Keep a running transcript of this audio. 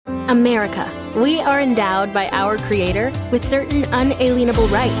America. We are endowed by our Creator with certain unalienable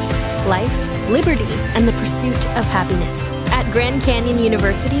rights: life, liberty, and the pursuit of happiness. At Grand Canyon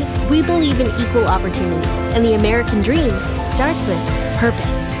University, we believe in equal opportunity, and the American dream starts with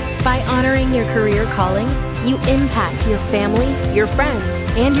purpose. By honoring your career calling, you impact your family, your friends,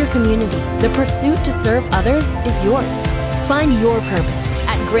 and your community. The pursuit to serve others is yours. Find your purpose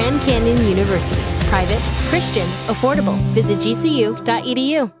at Grand Canyon University. Private, Christian, affordable. Visit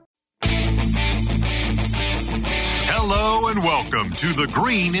gcu.edu. Hello and welcome to the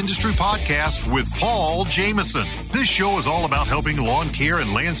Green Industry Podcast with Paul Jameson. This show is all about helping lawn care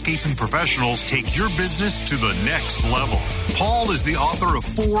and landscaping professionals take your business to the next level. Paul is the author of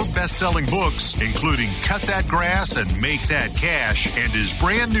 4 best-selling books, including Cut That Grass and Make That Cash, and his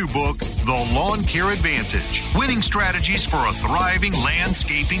brand new book, The Lawn Care Advantage: Winning Strategies for a Thriving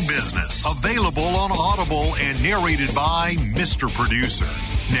Landscaping Business. Available on Audible and narrated by Mr. Producer.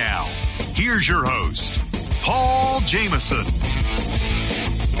 Now, here's your host, Paul Jameson.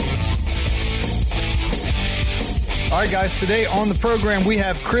 All right, guys, today on the program, we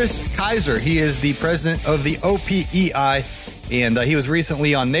have Kris Kiser. He is the president of the OPEI, and he was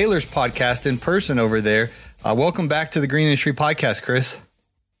recently on Naylor's podcast in person over there. Welcome back to the Green Industry Podcast, Kris.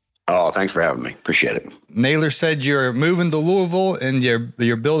 Oh, thanks for having me. Appreciate it. Naylor said you're moving to Louisville and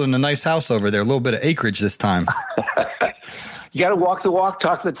you're building a nice house over there, a little bit of acreage this time. You got to walk the walk,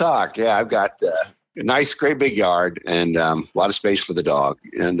 talk the talk. Yeah, I've got a nice, great big yard and a lot of space for the dog.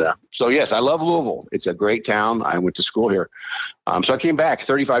 And so, yes, I love Louisville. It's a great town. I went to school here. So I came back.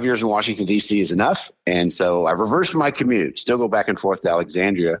 35 years in Washington, D.C. is enough. And so I reversed my commute. Still go back and forth to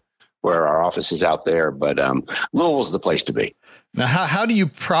Alexandria, where our office is out there. But Louisville's the place to be. Now, how do you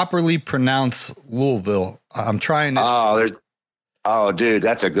properly pronounce Louisville? I'm trying to. Oh, dude,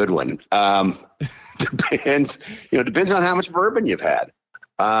 that's a good one. Depends on how much bourbon you've had.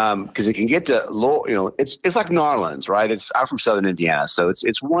 Because it can get to it's like New Orleans, right? I'm from Southern Indiana, so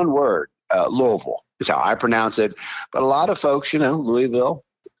it's one word. Louisville is how I pronounce it. But a lot of folks, Louisville.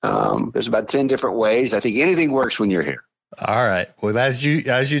 There's about 10 different ways. I think anything works when you're here. All right. Well, as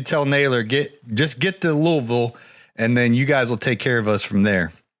you tell Naylor, get to Louisville, and then you guys will take care of us from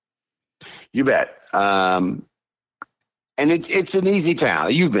there. You bet. And it's an easy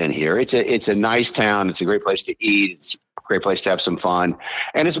town. You've been here. It's a nice town. It's a great place to eat. It's a great place to have some fun,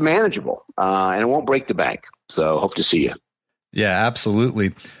 and it's manageable, and it won't break the bank. So hope to see you. Yeah,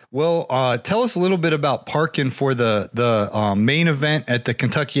 absolutely. Well, tell us a little bit about parking for the main event at the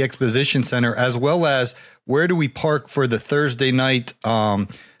Kentucky Exposition Center, as well as where do we park for the Thursday night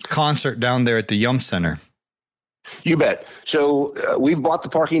concert down there at the Yum Center? You bet. So we've bought the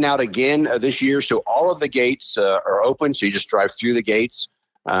parking out again this year. So all of the gates are open. So you just drive through the gates.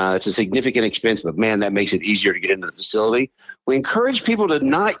 It's a significant expense, but man, that makes it easier to get into the facility. We encourage people to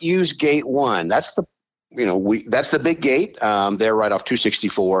not use gate 1. That's the big gate. They're right off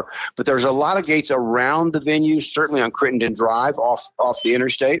 264, but there's a lot of gates around the venue, certainly on Crittenden Drive off the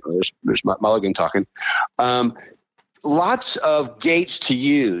interstate. There's Mulligan talking. Lots of gates to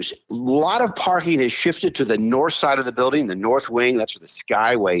use. A lot of parking has shifted to the north side of the building, the north wing. That's where the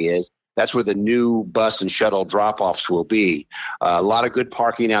Skyway is. That's where the new bus and shuttle drop-offs will be. A lot of good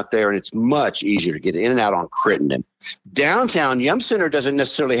parking out there, and it's much easier to get in and out on Crittenden. Downtown, Yum Center doesn't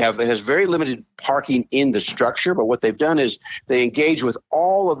necessarily it has very limited parking in the structure, but what they've done is they engage with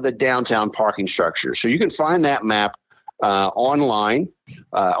all of the downtown parking structures. So you can find that map online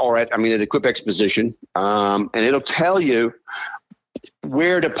or at Equip Exposition, and it'll tell you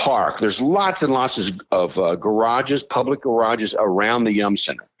where to park. There's lots and lots of garages, public garages around the Yum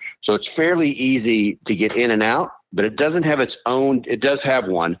Center. So it's fairly easy to get in and out, but it doesn't have its own. It does have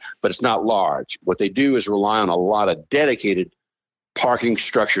one, but it's not large. What they do is rely on a lot of dedicated parking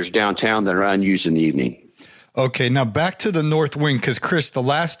structures downtown that are unused in the evening. Okay, now back to the north wing, because Kris, the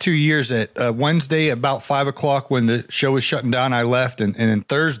last 2 years at Wednesday about 5 o'clock when the show was shutting down, I left, and then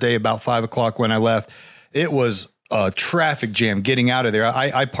Thursday about 5 o'clock when I left, it was a traffic jam getting out of there.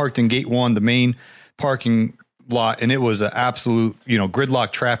 I parked in gate 1, the main parking lot, and it was an absolute,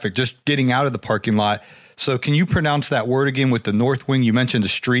 gridlock traffic just getting out of the parking lot. So can you pronounce that word again with the north wing? You mentioned the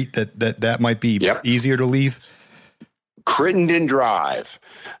street that might be easier to leave. Crittenden Drive.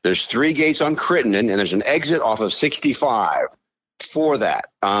 There's 3 gates on Crittenden, and there's an exit off of 65 for that.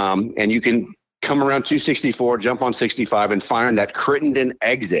 And you can come around 264, jump on 65, and find that Crittenden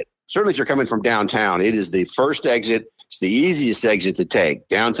exit. Certainly if you're coming from downtown, it is the first exit. It's the easiest exit to take,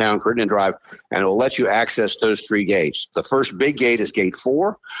 downtown Crittenden Drive, and it will let you access those 3 gates. The first big gate is gate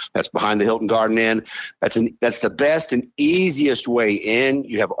 4. That's behind the Hilton Garden Inn. That's the best and easiest way in.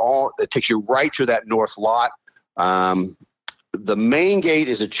 You have it takes you right to that north lot. The main gate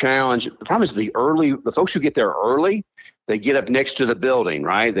is a challenge. The problem is the folks who get there early, they get up next to the building,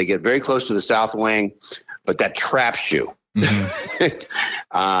 right? They get very close to the south wing, but that traps you. Mm-hmm.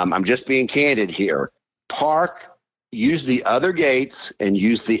 I'm just being candid here. Use the other gates and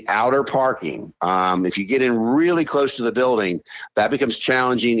use the outer parking. If you get in really close to the building, that becomes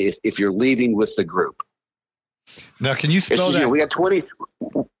challenging if you're leaving with the group. Now, can you spell that?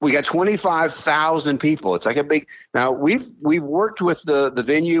 We got 25,000 people. It's like a big. Now we've worked with the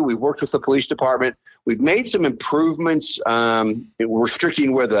venue. We've worked with the police department. We've made some improvements,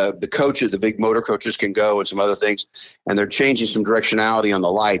 restricting where the coaches, the big motor coaches, can go, and some other things. And they're changing some directionality on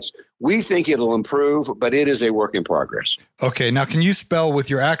the lights. We think it'll improve, but it is a work in progress. Okay. Now, can you spell with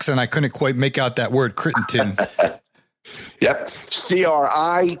your accent? I couldn't quite make out that word, Crittenton. Yep.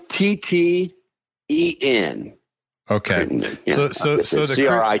 Critten. Okay. Yeah. So the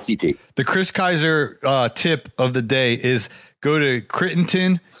Critt. The Kris Kiser tip of the day is go to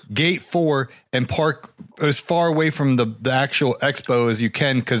Crittenton, Gate 4, and park as far away from the actual expo as you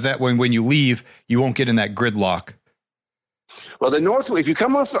can, because that way when you leave, you won't get in that gridlock. Well, if you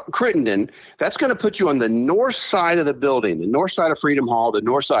come off Crittenden, that's going to put you on the north side of the building, the north side of Freedom Hall, the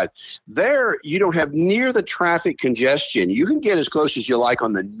north side. There, you don't have near the traffic congestion. You can get as close as you like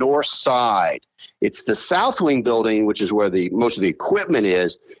on the north side. It's the South Wing building, which is where most of the equipment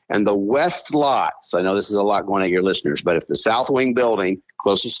is, and the west lots. I know this is a lot going at your listeners, but if the South Wing building,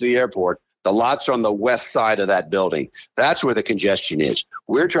 closest to the airport, the lots are on the west side of that building. That's where the congestion is.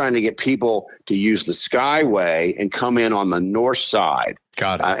 We're trying to get people to use the Skyway and come in on the north side.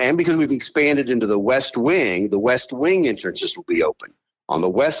 Got it. And because we've expanded into the West Wing entrances will be open on the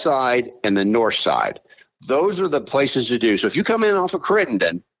west side and the north side. Those are the places to do. So if you come in off of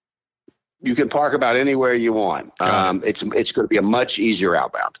Crittenden, you can park about anywhere you want. It's going to be a much easier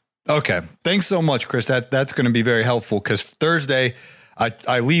outbound. Okay. Thanks so much, Kris. That's going to be very helpful, because Thursday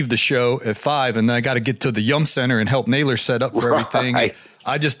I leave the show at 5, and then I got to get to the Yum Center and help Naylor set up for everything. Right.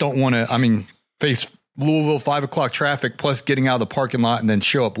 I just don't want to, face Louisville 5 o'clock traffic plus getting out of the parking lot and then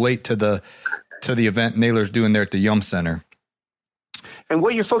show up late to the event Naylor's doing there at the Yum Center. And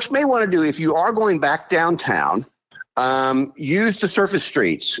what your folks may want to do, if you are going back downtown, use the surface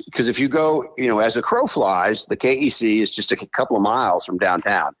streets, because if you go, as the crow flies, the KEC is just a couple of miles from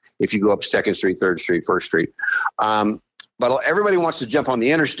downtown. If you go up 2nd Street, 3rd Street, 1st Street. But everybody wants to jump on the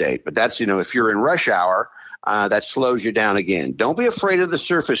interstate, but that's, if you're in rush hour, that slows you down again. Don't be afraid of the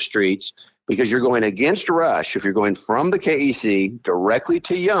surface streets, because you're going against rush. If you're going from the KEC directly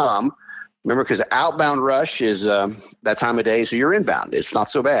to Yum, remember, because outbound rush is that time of day, so you're inbound. It's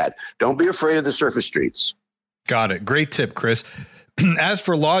not so bad. Don't be afraid of the surface streets. Got it. Great tip, Kris. As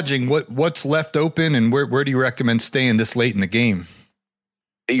for lodging, what's left open, and where do you recommend staying this late in the game?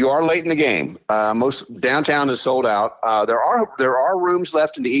 You are late in the game. Most downtown is sold out. There are rooms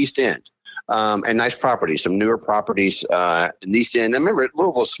left in the East End, and nice properties, some newer properties in the East End. And remember,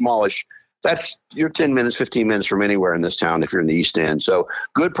 Louisville's smallish. You're 10 minutes, 15 minutes from anywhere in this town if you're in the East End. So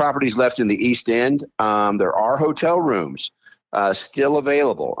good properties left in the East End. There are hotel rooms still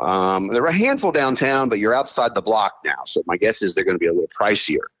available. There are a handful downtown, but you're outside the block now. So my guess is they're going to be a little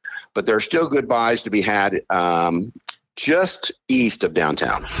pricier. But there are still good buys to be had just east of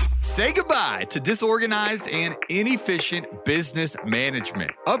downtown. Say goodbye to disorganized and inefficient business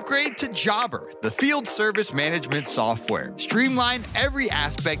management. Upgrade to Jobber, the field service management software. Streamline every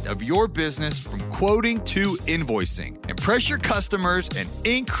aspect of your business from quoting to invoicing. Impress your customers and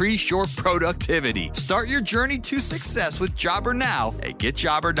increase your productivity. Start your journey to success with Jobber now at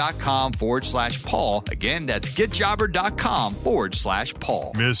getjobber.com/Paul. Again, that's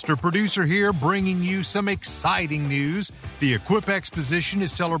getjobber.com/Paul. Mr. Producer here, bringing you some exciting news. The Equip Exposition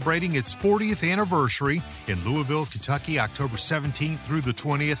is celebrating its 40th anniversary in Louisville, Kentucky, October 17th through the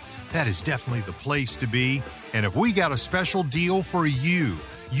 20th. That is definitely the place to be. And if we got a special deal for you,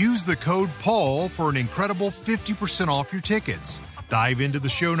 use the code PAUL for an incredible 50% off your tickets. Dive into the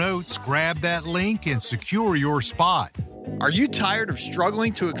show notes, grab that link, and secure your spot. Are you tired of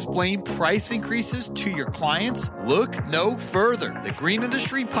struggling to explain price increases to your clients? Look no further. The Green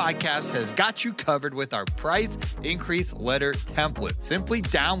Industry Podcast has got you covered with our price increase letter template. Simply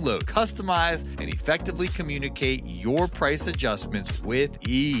download, customize, and effectively communicate your price adjustments with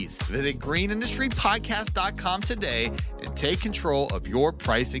ease. Visit greenindustrypodcast.com today and take control of your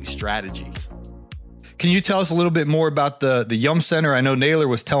pricing strategy. Can you tell us a little bit more about the Yum Center? I know Naylor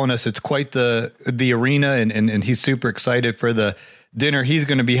was telling us it's quite the arena, and he's super excited for the dinner he's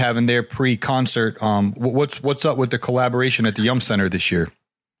going to be having there pre-concert. What's up with the collaboration at the Yum Center this year?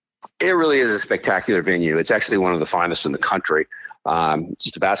 It really is a spectacular venue. It's actually one of the finest in the country.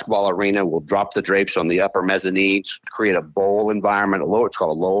 Just a basketball arena. We'll drop the drapes on the upper mezzanine, create a bowl environment. It's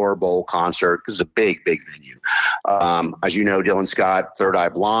called a lower bowl concert. This is a big, big venue. As you know, Dylan Scott, Third Eye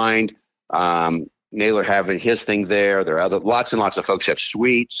Blind. Naylor having his thing there. There are lots and lots of folks have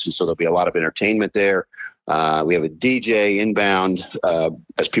suites, and so there'll be a lot of entertainment there. We have a DJ inbound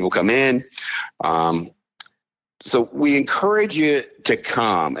as people come in. So we encourage you to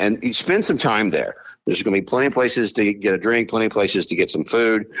come and you spend some time there. There's going to be plenty of places to get a drink, plenty of places to get some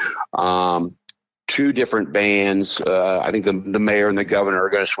food. 2 different bands. I think the mayor and the governor are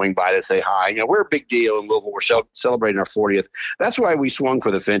going to swing by to say hi. You know, we're a big deal in Louisville. We're celebrating our 40th. That's why we swung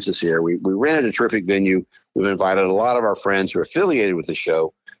for the fences here. We rented a terrific venue. We've invited a lot of our friends who are affiliated with the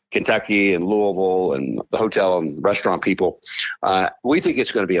show, Kentucky and Louisville and the hotel and restaurant people. We think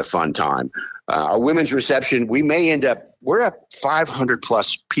it's going to be a fun time. Our women's reception, we're at 500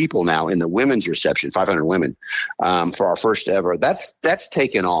 plus people now in the women's reception, 500 women for our first ever. That's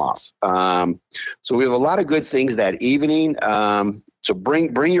taken off. So we have a lot of good things that evening. So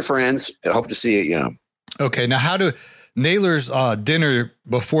bring your friends. I hope to see it, you know. Okay. Now Naylor's dinner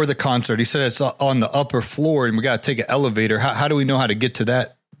before the concert, he said it's on the upper floor and we got to take an elevator. How do we know how to get to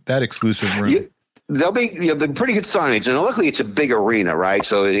that exclusive room? There'll be pretty good signage, and luckily it's a big arena, right?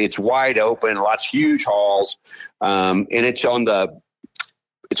 So it's wide open, huge halls, and it's on the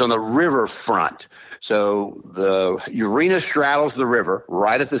river front. So the arena straddles the river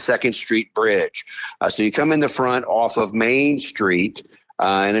right at the 2nd Street Bridge. So you come in the front off of Main Street,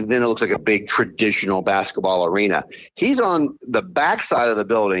 and then it looks like a big traditional basketball arena. He's on the back side of the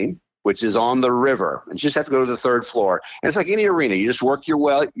building, which is on the river, and you just have to go to the 3rd floor. And it's like any arena. You just work your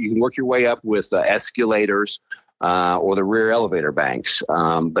way up with escalators or the rear elevator banks.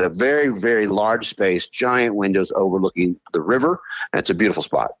 But a very, very large space, giant windows overlooking the river, and it's a beautiful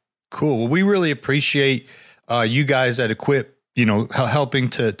spot. Cool. Well, we really appreciate you guys at Equip, helping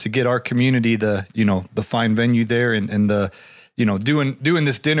to get our community the fine venue there and the, doing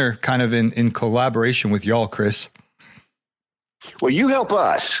this dinner kind of in collaboration with y'all, Kris. Well, you help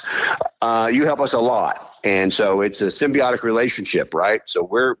us. You help us a lot. And so it's a symbiotic relationship, right? So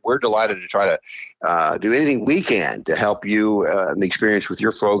we're delighted to try to do anything we can to help you and the experience with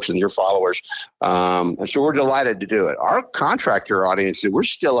your folks and your followers. And so we're delighted to do it. Our contractor audience, we're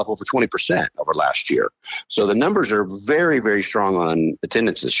still up over 20% over last year. So the numbers are very, very strong on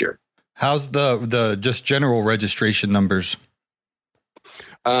attendance this year. How's the just general registration numbers?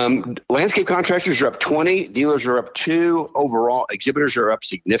 Landscape contractors are up 20, dealers are up 2, overall exhibitors are up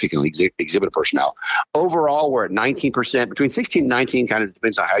significantly, exhibit personnel. Overall, we're at 19%, between 16 and 19, kind of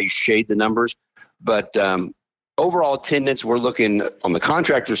depends on how you shade the numbers. But overall attendance, we're looking on the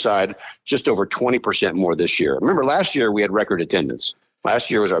contractor side, just over 20% more this year. Remember, last year we had record attendance.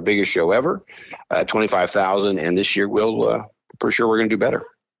 Last year was our biggest show ever, 25,000, and this year for sure we're going to do better.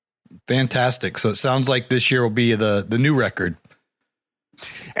 Fantastic. So it sounds like this year will be the new record.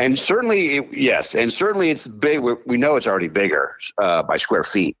 And certainly, yes. And certainly it's big. We know it's already bigger by square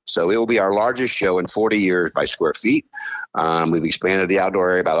feet. So it will be our largest show in 40 years by square feet. We've expanded the outdoor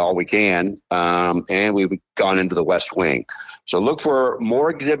area about all we can. And we've gone into the West Wing. So look for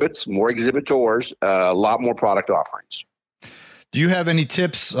more exhibits, more exhibitors, a lot more product offerings. Do you have any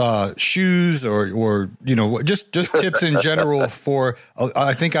tips, shoes or just tips in general for,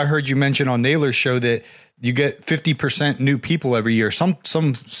 I think I heard you mention on Naylor's show that you get 50% new people every year, some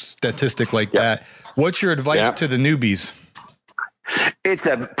statistic like that. What's your advice to the newbies? It's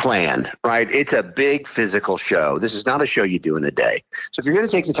a plan, right? It's a big physical show. This is not a show you do in a day. So if you're going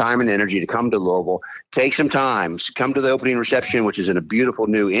to take the time and energy to come to Louisville, take some time. Come to the opening reception, which is in a beautiful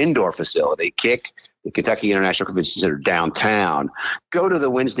new indoor facility, the Kentucky International Convention Center downtown. Go to the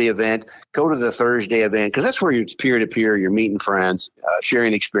Wednesday event, go to the Thursday event, because that's where it's peer-to-peer, you're meeting friends,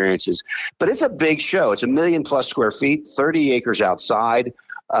 sharing experiences. But it's a big show. It's 1 million plus square feet, 30 acres outside.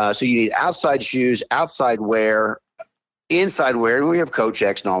 So you need outside shoes, outside wear, inside wear, and we have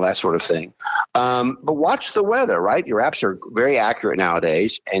Coach-X and all that sort of thing. But watch the weather, right? Your apps are very accurate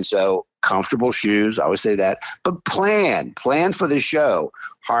nowadays. And so comfortable shoes, I always say that. But plan for the show.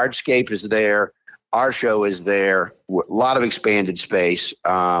 Hardscape is there. Our show is there. A lot of expanded space.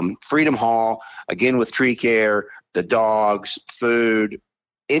 Freedom Hall, again, with tree care, the dogs, food.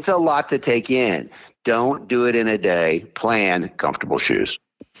 It's a lot to take in. Don't do it in a day. Plan comfortable shoes.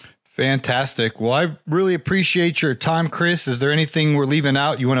 Fantastic. Well, I really appreciate your time, Kris. Is there anything we're leaving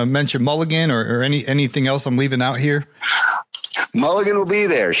out? You want to mention Mulligan or anything else I'm leaving out here? Mulligan will be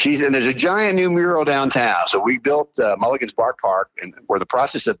there. And there's a giant new mural downtown. So we built Mulligan's Bark Park, and we're in the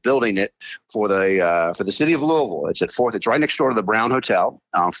process of building it for the city of Louisville. It's at 4th. It's right next door to the Brown Hotel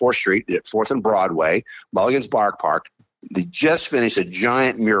on 4th Street at 4th and Broadway. Mulligan's Bark Park. They just finished a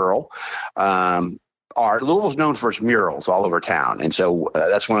giant mural. Louisville's known for its murals all over town. And so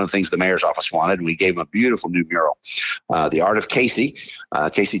that's one of the things the mayor's office wanted. And we gave them a beautiful new mural. The art of Casey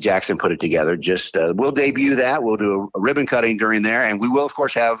Jackson put it together. We'll debut that. We'll do a ribbon cutting during there. And we will, of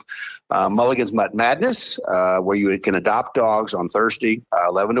course, have Mulligan's Mutt Madness, where you can adopt dogs on Thursday,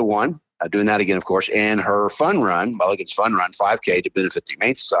 11 to 1. Doing that again, of course. And her fun run, Mulligan's Fun Run, 5K to benefit the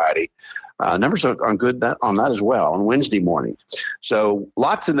Humane Society. Numbers are good on that as well on Wednesday morning. So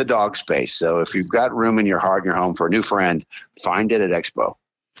lots in the dog space. So if you've got room in your heart and your home for a new friend, find it at Expo.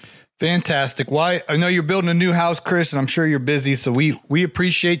 Fantastic. Well, I know you're building a new house, Kris, and I'm sure you're busy. So we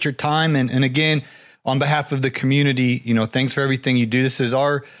appreciate your time. And again, on behalf of the community, thanks for everything you do. This is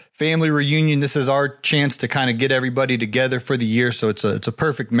our family reunion. This is our chance to kind of get everybody together for the year. So it's a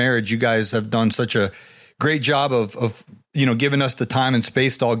perfect marriage. You guys have done such a great job of giving us the time and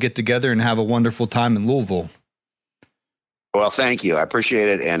space to all get together and have a wonderful time in Louisville. Well, thank you. I appreciate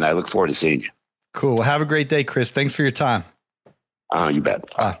it. And I look forward to seeing you. Cool. Well, have a great day, Kris. Thanks for your time. You bet.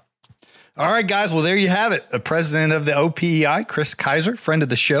 All right, guys. Well, there you have it. The president of the OPEI, Kris Kiser, friend of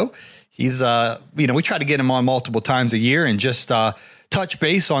the show. He's, we try to get him on multiple times a year and just touch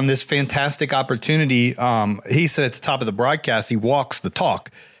base on this fantastic opportunity. He said at the top of the broadcast, he walks the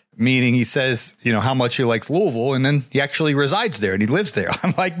talk. Meaning he says, how much he likes Louisville, and then he actually resides there and he lives there.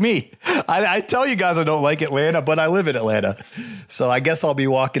 Unlike me. I tell you guys I don't like Atlanta, but I live in Atlanta. So I guess I'll be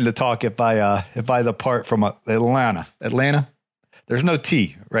walking the talk if I depart from Atlanta. Atlanta? There's no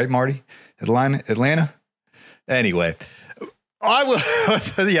T, right, Marty? Atlanta? Anyway, I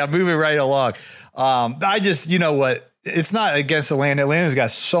will, moving right along. I just, what? It's not against Atlanta. Atlanta's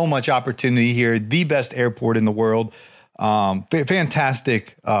got so much opportunity here, the best airport in the world.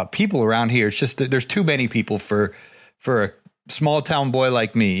 Fantastic people around here. It's just that there's too many people for a small town boy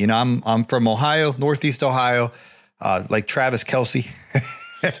like me. I'm from Ohio, Northeast Ohio, like Travis Kelce.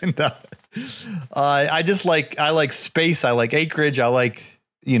 And I like space. I like acreage. I like,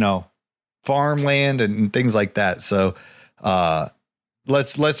 farmland and things like that. So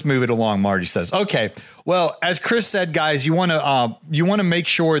let's move it along. Marty says, okay, well, as Kris said, guys, you want to make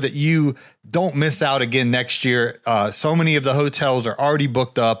sure that you don't miss out again next year. So many of the hotels are already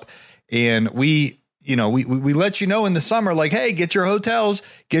booked up, and we let you know in the summer, like, hey, get your hotels,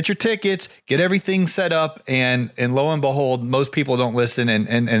 get your tickets, get everything set up. And lo and behold, most people don't listen.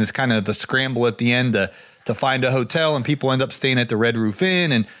 And it's kind of the scramble at the end to find a hotel, and people end up staying at the Red Roof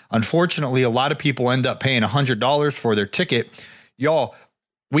Inn. And unfortunately, a lot of people end up paying $100 for their ticket. Y'all,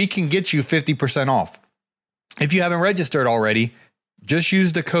 we can get you 50% off. If you haven't registered already, just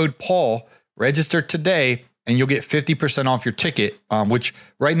use the code Paul, register today, and you'll get 50% off your ticket, which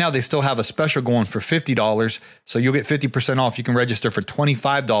right now they still have a special going for $50. So you'll get 50% off. You can register for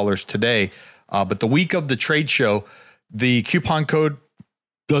 $25 today. But the week of the trade show, the coupon code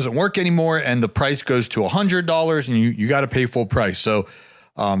doesn't work anymore, and the price goes to $100, and you got to pay full price. So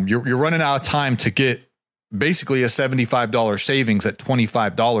you're running out of time to get basically a $75 savings at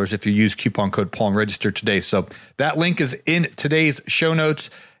 $25 if you use coupon code Paul and register today. So that link is in today's show notes,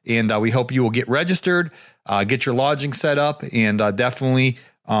 and we hope you will get registered, get your lodging set up, and definitely,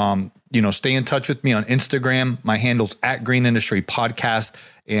 stay in touch with me on Instagram. My handle's at Green Industry Podcast,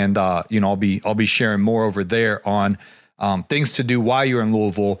 and I'll be sharing more over there on things to do while you're in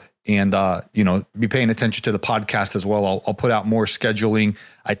Louisville, and be paying attention to the podcast as well. I'll put out more scheduling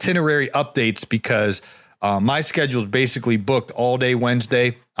itinerary updates because my schedule is basically booked all day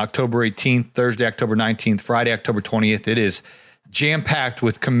Wednesday, October 18th, Thursday, October 19th, Friday, October 20th. It is jam-packed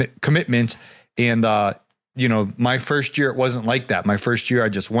with commitments. And, my first year, it wasn't like that. My first year, I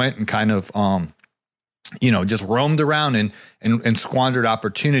just went and kind of, just roamed around and squandered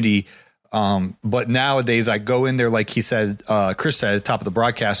opportunity. But nowadays I go in there, like he said, Kris said at the top of the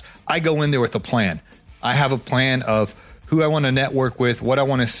broadcast, I go in there with a plan. I have a plan of who I want to network with, what I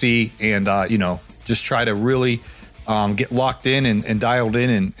want to see, and, just try to really get locked in and dialed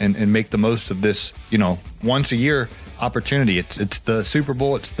in and make the most of this, once a year opportunity. It's the Super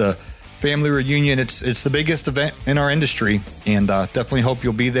Bowl. It's the family reunion. It's the biggest event in our industry, and definitely hope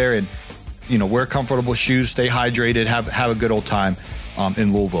you'll be there and, wear comfortable shoes, stay hydrated, have a good old time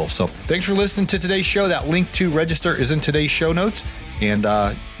in Louisville. So thanks for listening to today's show. That link to register is in today's show notes, and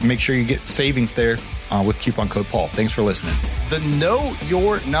make sure you get savings there with coupon code Paul. Thanks for listening. The Know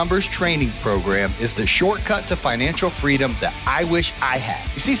Your Numbers training program is the shortcut to financial freedom that I wish I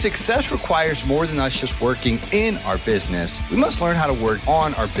had. You see, success requires more than us just working in our business. We must learn how to work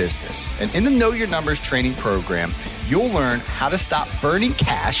on our business. And in the Know Your Numbers training program, you'll learn how to stop burning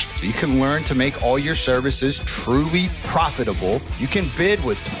cash so you can learn to make all your services truly profitable. You can bid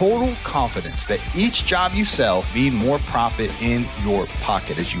with total confidence that each job you sell means more profit in your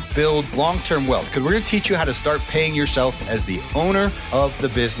pocket as you build long-term wealth. Because we're going to teach you how to start paying yourself as the owner of the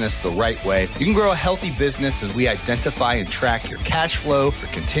business the right way. You can grow a healthy business as we identify and track your cash flow for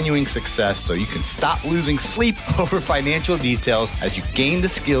continuing success so you can stop losing sleep over financial details as you gain the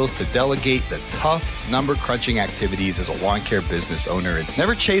skills to delegate the tough number crunching activities as a lawn care business owner and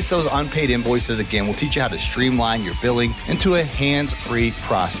never chase those unpaid invoices again. We'll teach you how to streamline your billing into a hands-free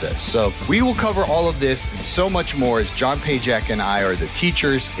process. So we will cover all of this and so much more as John Pajak and I are the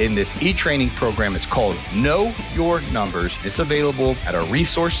teachers in this e-training program. It's called Know Your Numbers. It's available at our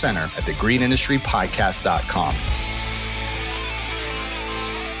resource center at thegreenindustrypodcast.com.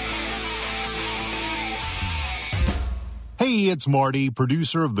 Hey, it's Marty,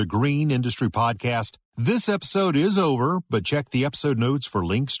 producer of the Green Industry Podcast. This episode is over, but check the episode notes for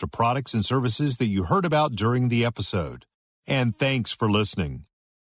links to products and services that you heard about during the episode. And thanks for listening.